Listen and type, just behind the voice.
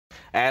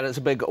And it's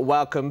a big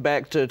welcome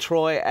back to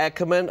Troy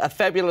Ackerman. A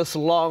fabulous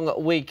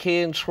long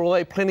weekend,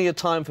 Troy. Plenty of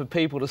time for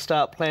people to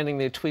start planning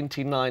their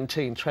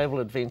 2019 travel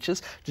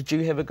adventures. Did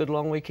you have a good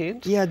long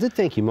weekend? Yeah, I did,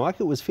 thank you, Mike.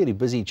 It was fairly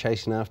busy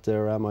chasing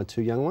after my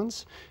two young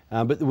ones,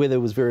 but the weather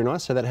was very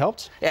nice, so that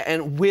helped. Yeah,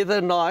 and weather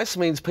nice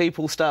means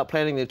people start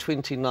planning their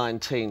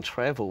 2019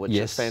 travel, which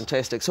is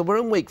fantastic. So we're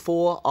in week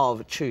 4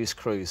 of Choose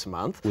Cruise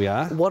Month. We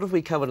are. What have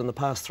we covered in the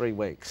past 3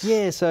 weeks?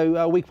 Yeah,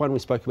 so week 1 we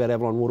spoke about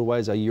Avalon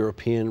Waterways, our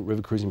European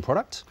river cruising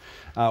product.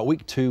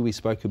 Week 2 we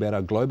spoke about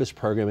our Globus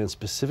program and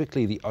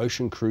specifically the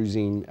ocean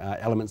cruising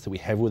elements that we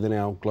have within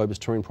our Globus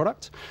touring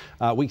product.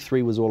 Week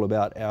 3 was all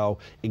about our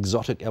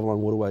exotic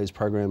Avalon Waterways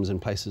programs in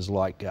places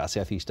like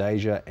Southeast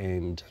Asia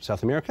and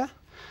South America.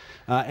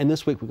 And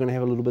this week we're going to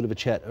have a little bit of a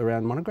chat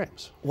around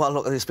monograms. Well,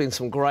 look, there's been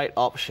some great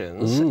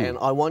options, and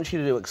I want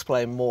you to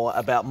explain more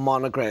about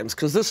monograms,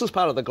 because this is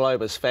part of the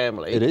Globus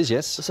family. It is,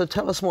 yes. So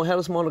tell us more, how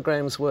does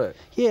monograms work?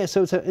 Yeah,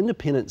 so it's an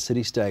independent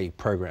city stay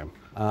program,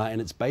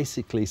 and it's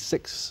basically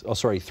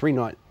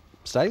 3-night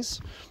stays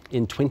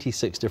in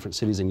 26 different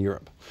cities in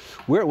Europe.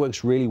 Where it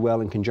works really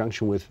well in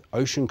conjunction with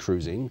ocean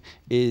cruising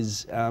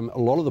is a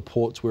lot of the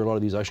ports where a lot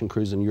of these ocean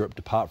cruises in Europe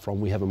depart from,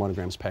 we have a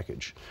monograms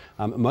package.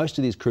 Most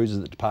of these cruises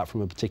that depart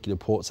from a particular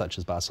port, such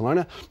as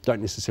Barcelona,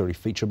 don't necessarily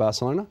feature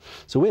Barcelona.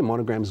 So where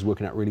monograms is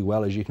working out really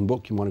well is you can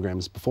book your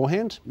monograms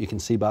beforehand, you can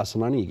see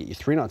Barcelona, you get your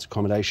 3 nights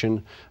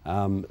accommodation,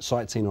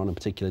 sightseeing on a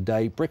particular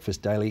day,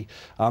 breakfast daily,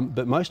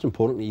 but most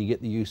importantly you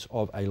get the use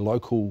of a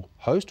local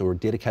host or a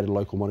dedicated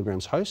local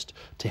monograms host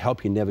to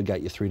help you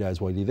navigate your 3 days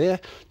while you're there.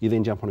 You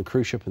then jump on a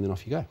cruise ship and then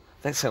off you go.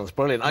 That sounds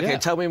brilliant. Okay,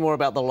 tell me more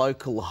about the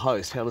local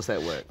host. How does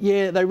that work?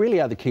 Yeah, they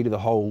really are the key to the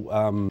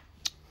whole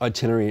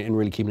itinerary and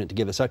really keeping it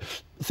together. So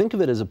think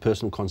of it as a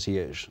personal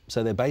concierge.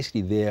 So they're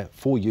basically there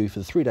for you for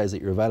the 3 days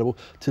that you're available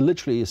to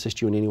literally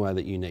assist you in any way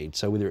that you need.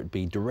 So whether it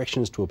be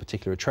directions to a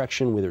particular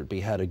attraction, whether it be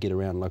how to get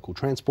around local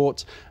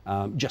transports,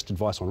 just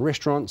advice on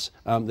restaurants,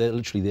 they're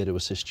literally there to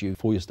assist you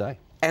for your stay.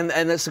 And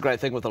that's the great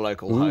thing with the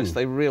local host.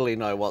 They really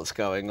know what's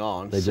going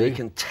on. They so do. You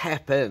can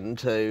tap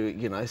into,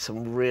 you know,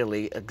 some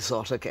really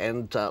exotic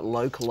and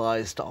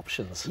localised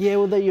options. Yeah,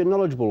 well, they're your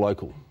knowledgeable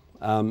local.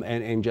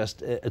 And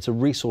just, it's a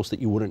resource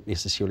that you wouldn't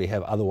necessarily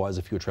have otherwise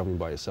if you were travelling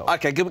by yourself.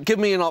 Okay, give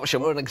me an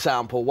option or an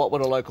example. What would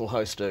a local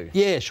host do?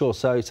 Yeah, sure.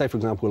 So say, for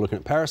example, we're looking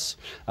at Paris.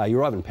 You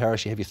arrive in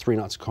Paris, you have your 3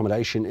 nights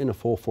accommodation in a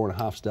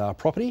 4.5 star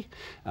property,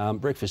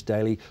 breakfast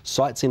daily,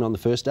 sightseeing on the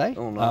first day.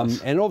 Oh, nice.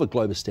 And all the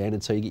Globus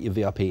standard, so you get your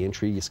VIP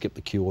entry, you skip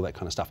the queue, all that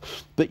kind of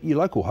stuff. But your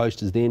local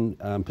host is then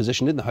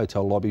positioned in the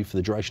hotel lobby for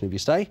the duration of your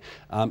stay,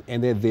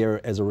 and they're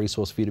there as a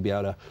resource for you to be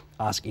able to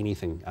ask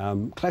anything.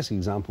 Classic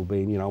example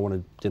being, you know, I want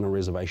a dinner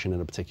reservation in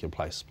a particular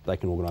place. They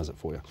can organise it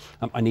for you.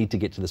 I need to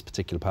get to this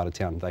particular part of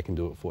town. They can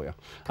do it for you.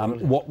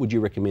 What would you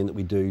recommend that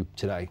we do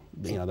today?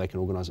 You know, they can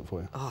organise it for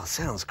you. Oh,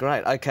 sounds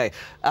great. Okay,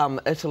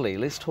 Italy.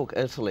 Let's talk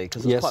Italy,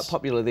 because it's quite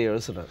popular there,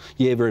 isn't it?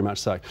 Yeah, very much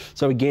so.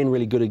 So again,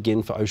 really good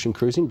again for ocean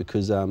cruising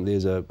because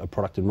there's a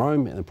product in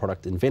Rome and a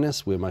product in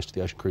Venice where most of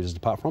the ocean cruises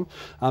depart from.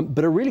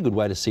 But a really good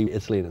way to see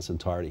Italy in its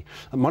entirety.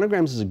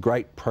 Monograms is a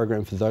great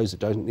program for those that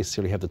don't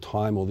necessarily have the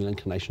time or the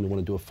inclination to want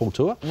to do a full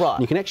tour. Right.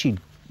 You can actually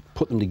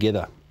put them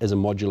together as a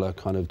modular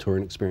kind of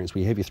touring experience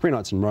where you have your 3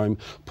 nights in Rome,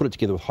 put it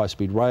together with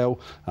high-speed rail,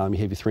 you have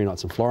your 3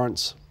 nights in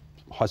Florence,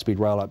 high-speed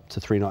rail up to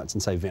 3 nights in,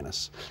 say,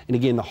 Venice. And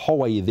again, the whole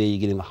way you're there, you're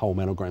getting the whole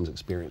monograms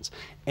experience.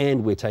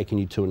 And we're taking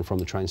you to and from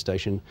the train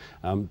station,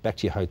 back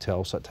to your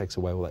hotel, so it takes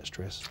away all that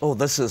stress. Oh,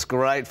 this is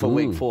great for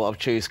week 4 of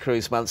Choose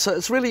Cruise Month. So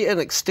it's really an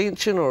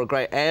extension or a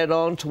great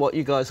add-on to what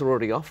you guys are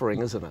already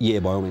offering, isn't it? Yeah,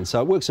 by all means.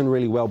 So it works in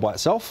really well by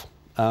itself.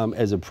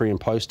 As a pre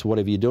and post to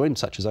whatever you're doing,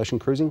 such as ocean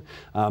cruising,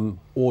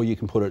 or you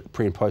can put it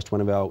pre and post to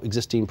one of our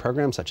existing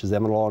programs, such as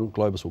Avalon,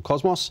 Globus or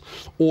Cosmos,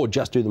 or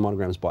just do the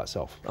monograms by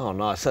itself. Oh,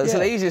 nice. So it's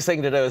the easiest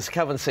thing to do is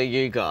come and see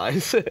you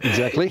guys.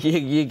 Exactly.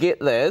 you get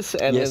this,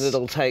 and then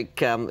it'll take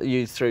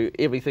you through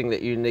everything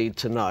that you need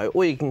to know,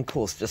 or you can, of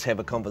course, just have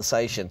a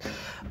conversation.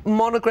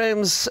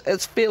 Monograms,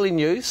 it's fairly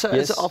new, so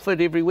is it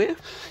offered everywhere?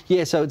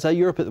 Yeah, so it's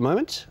Europe at the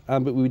moment,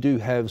 but we do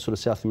have sort of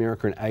South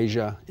America and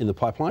Asia in the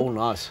pipeline. Oh,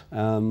 nice.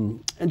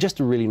 And just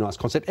a really nice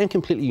concept and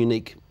completely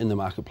unique in the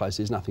marketplace.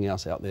 There's nothing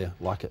else out there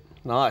like it.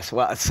 Nice.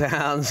 Well, it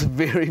sounds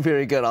very,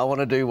 very good. I want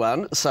to do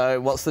one. So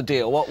what's the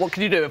deal? What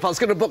can you do? If I was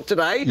going to book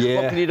today,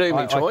 what can you do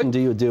me, Troy? I can do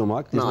you a deal,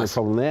 Mike. There's no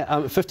problem there.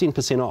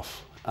 15%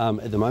 off.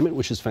 At the moment,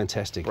 which is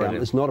fantastic.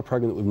 It's not a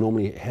program that we've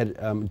normally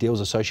had deals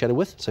associated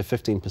with, so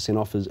 15%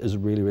 off is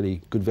really,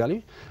 really good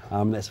value.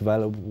 That's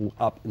available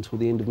up until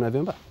the end of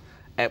November.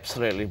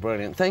 Absolutely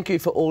brilliant. Thank you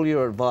for all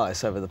your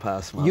advice over the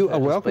past month. You are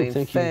welcome.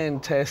 Thank you.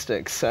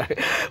 Fantastic. So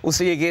we'll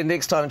see you again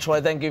next time, Troy.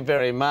 Thank you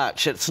very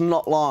much. It's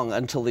not long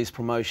until these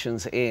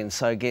promotions end,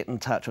 so get in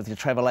touch with your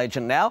travel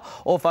agent now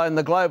or phone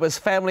the Globus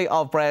family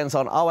of brands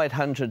on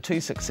 0800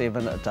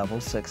 267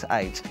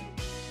 668.